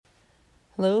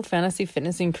Hello, Fantasy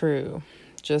Fitnessing crew.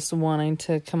 Just wanting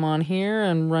to come on here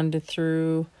and run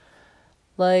through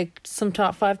some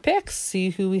top 5 picks, see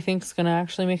who we think is going to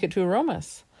actually make it to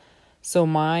Aromas. So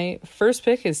my first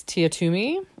pick is Tia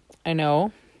Toomey. I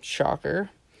know, shocker.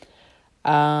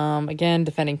 Again,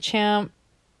 defending champ.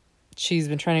 She's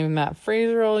been training with Matt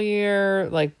Fraser all year.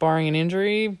 Barring an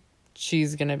injury,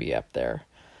 she's going to be up there.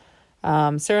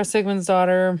 Sarah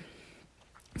Sigmundsdottir.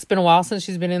 It's been a while since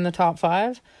she's been in the top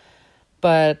 5.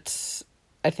 But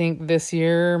I think this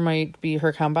year might be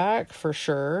her comeback for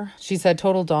sure. She's had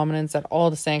total dominance at all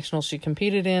the sanctionals she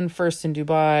competed in. First in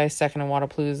Dubai, second in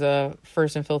Wodapalooza,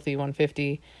 first in Filthy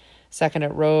 150, second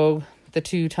at Rogue. The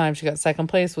 2 times she got second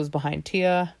place was behind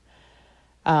Tia.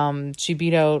 She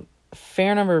beat out a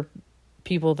fair number of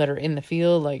people that are in the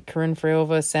field, like Corinne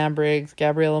Freyova, Sam Briggs,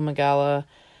 Gabriela Magala,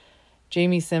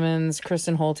 Jamie Simmons,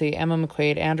 Kristen Holte, Emma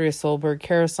McQuaid, Andrea Solberg,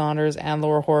 Kara Saunders, and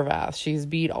Laura Horvath. She's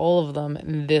beat all of them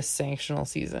in this sanctional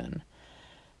season.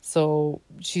 So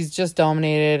she's just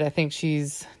dominated. I think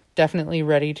she's definitely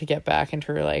ready to get back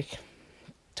into her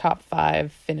top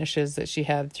 5 finishes that she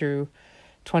had through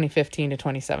 2015 to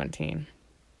 2017.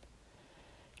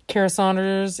 Kara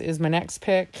Saunders is my next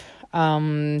pick.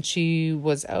 She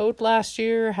was out last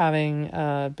year having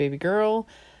a baby girl.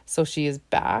 So she is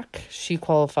back. She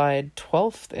qualified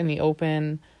 12th in the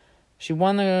Open. She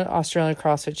won the Australia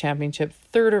CrossFit Championship,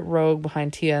 3rd at Rogue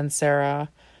behind Tia and Sarah,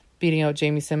 beating out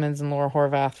Jamie Simmons and Laura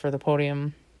Horvath for the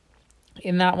podium.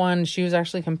 In that one, she was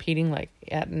actually competing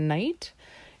at night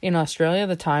in Australia.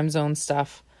 The time zone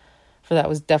stuff for that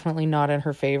was definitely not in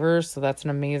her favor. So that's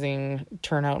an amazing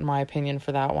turnout, in my opinion,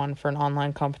 for that one, for an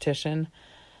online competition.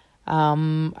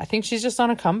 I think she's just on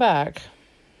a comeback.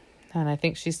 And I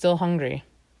think she's still hungry.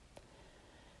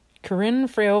 Corinne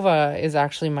Freyova is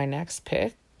actually my next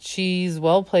pick. She's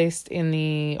well placed in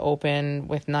the Open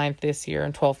with 9th this year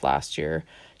and 12th last year.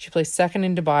 She placed 2nd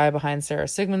in Dubai behind Sarah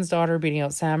Sigmundsdottir, beating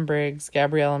out Sam Briggs,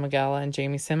 Gabriela Magala, and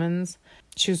Jamie Simmons.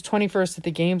 She was 21st at the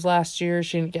games last year.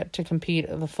 She didn't get to compete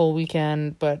the full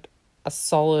weekend, but a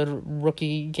solid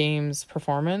rookie games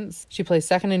performance. She placed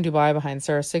 2nd in Dubai behind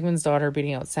Sarah Sigmundsdottir,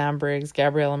 beating out Sam Briggs,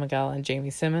 Gabriela Magala, and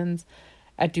Jamie Simmons.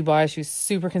 At Dubai, she was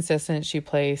super consistent. She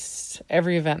placed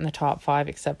every event in the top 5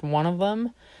 except one of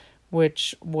them,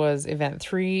 which was event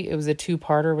 3. It was a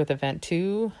 2-parter with event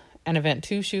 2. And event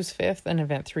 2, she was 5th. And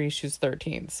event 3, she was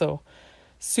 13th. So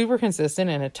super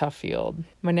consistent in a tough field.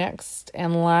 My next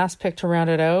and last pick to round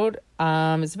it out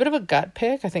is a bit of a gut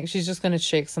pick. I think she's just going to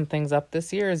shake some things up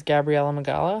this year, is Gabriela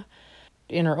Magala.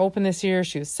 In her Open this year,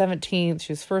 she was 17th.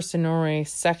 She was 1st in Norway,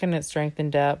 2nd at Strength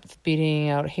and Depth, beating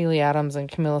out Haley Adams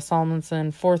and Camilla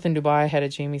Salmonson, 4th in Dubai ahead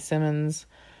of Jamie Simmons.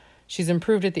 She's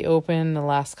improved at the Open the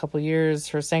last couple of years.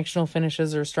 Her sanctional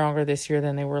finishes are stronger this year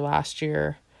than they were last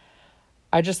year.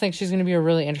 I just think she's going to be a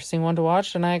really interesting one to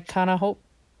watch, and I kind of hope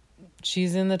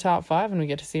she's in the top 5 and we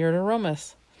get to see her at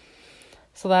Aromas.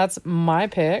 So that's my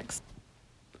picks.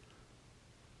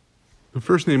 The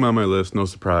first name on my list, no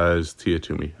surprise, Tia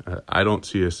Toomey. I don't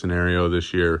see a scenario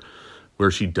this year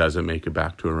where she doesn't make it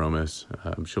back to Aromas.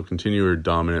 She'll continue her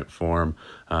dominant form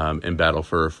and battle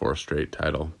for her 4th straight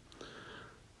title.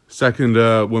 Second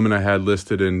woman I had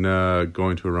listed in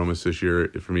going to Aromas this year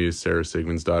for me is Sarah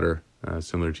Sigmundsdottir,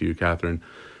 similar to you, Catherine.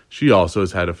 She also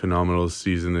has had a phenomenal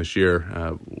season this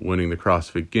year, winning the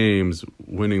CrossFit Games,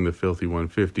 winning the Filthy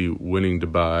 150, winning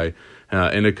Dubai,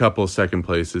 and a couple second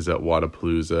places at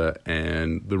Wodapalooza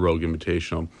and the Rogue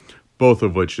Invitational, both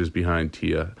of which is behind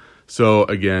Tia. So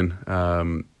again,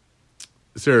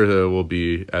 Sarah will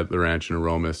be at the ranch in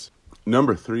Aromas.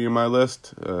 Number 3 on my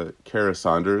list, Kara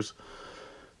Saunders.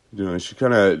 She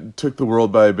kind of took the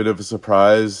world by a bit of a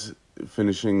surprise,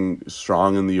 finishing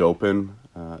strong in the Open.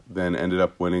 Then ended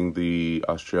up winning the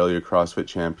Australia CrossFit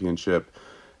Championship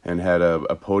and had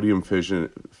a podium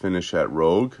finish at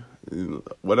Rogue.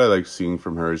 What I like seeing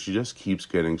from her is she just keeps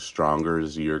getting stronger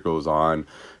as the year goes on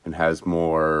and has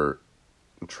more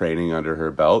training under her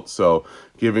belt. So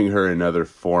giving her another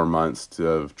 4 months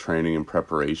of training and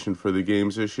preparation for the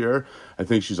games this year, I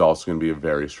think she's also going to be a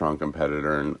very strong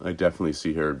competitor, and I definitely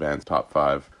see her advance top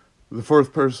 5. The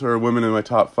 4th person or woman in my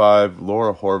top 5,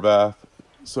 Laura Horvath.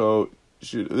 So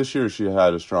this year she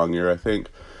had a strong year, I think,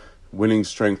 winning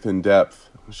Strength and Depth.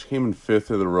 She came in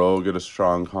 5th in the Rogue at a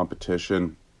strong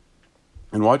competition.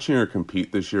 And watching her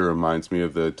compete this year reminds me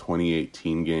of the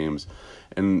 2018 games.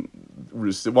 And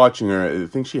watching her, I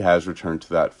think she has returned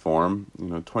to that form.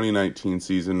 2019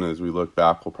 season, as we look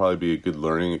back, will probably be a good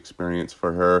learning experience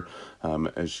for her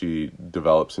as she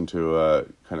develops into a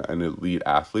kind of an elite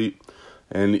athlete.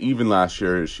 And even last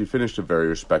year, she finished a very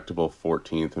respectable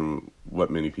 14th in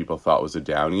what many people thought was a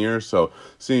down year. So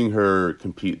seeing her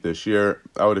compete this year,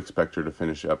 I would expect her to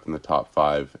finish up in the top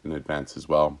 5 and advance as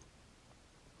well.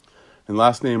 And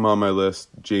last name on my list,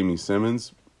 Jamie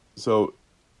Simmons. So,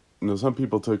 some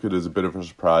people took it as a bit of a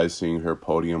surprise seeing her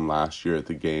podium last year at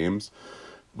the Games.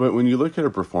 But when you look at her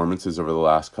performances over the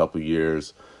last couple of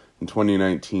years, in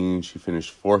 2019, she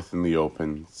finished 4th in the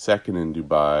Open, 2nd in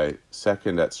Dubai,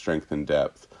 2nd at Strength and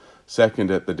Depth, 2nd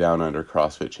at the Down Under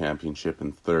CrossFit Championship,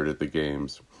 and 3rd at the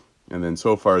Games. And then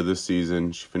so far this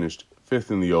season, she finished 5th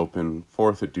in the Open,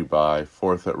 4th at Dubai,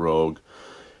 4th at Rogue.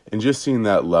 And just seeing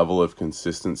that level of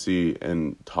consistency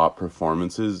and top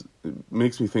performances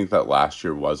makes me think that last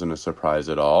year wasn't a surprise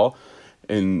at all.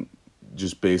 And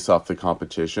just based off the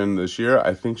competition this year,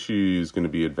 I think she's going to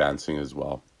be advancing as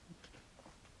well.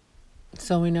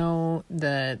 So we know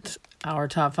that our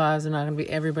top 5s are not going to be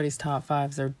everybody's top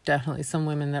 5s. There are definitely some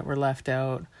women that were left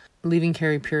out. Leaving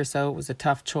Carrie Pierce out was a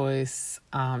tough choice.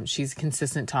 She's a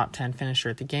consistent top 10 finisher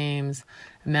at the Games.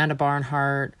 Amanda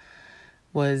Barnhart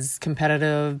was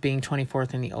competitive, being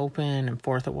 24th in the Open and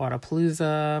 4th at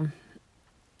Wodapalooza.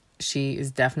 She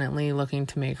is definitely looking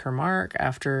to make her mark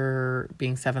after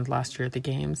being 7th last year at the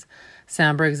Games.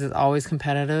 Sam Briggs is always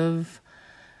competitive.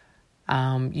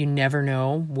 You never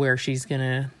know where she's going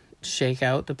to shake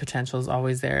out. The potential is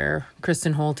always there.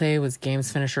 Kristen Holte was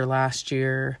Games finisher last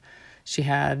year. She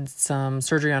had some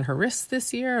surgery on her wrist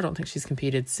this year. I don't think she's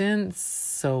competed since,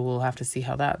 so we'll have to see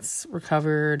how that's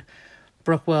recovered.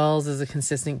 Brooke Wells is a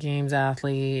consistent Games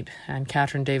athlete, and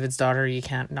Catherine David's daughter, you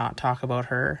can't not talk about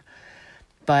her.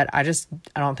 But I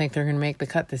don't think they're going to make the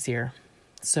cut this year.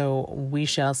 So we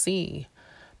shall see.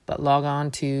 But log on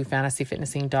to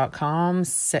fantasyfitnessing.com,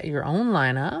 set your own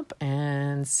lineup,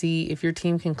 and see if your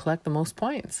team can collect the most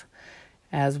points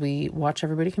as we watch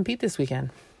everybody compete this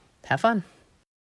weekend. Have fun.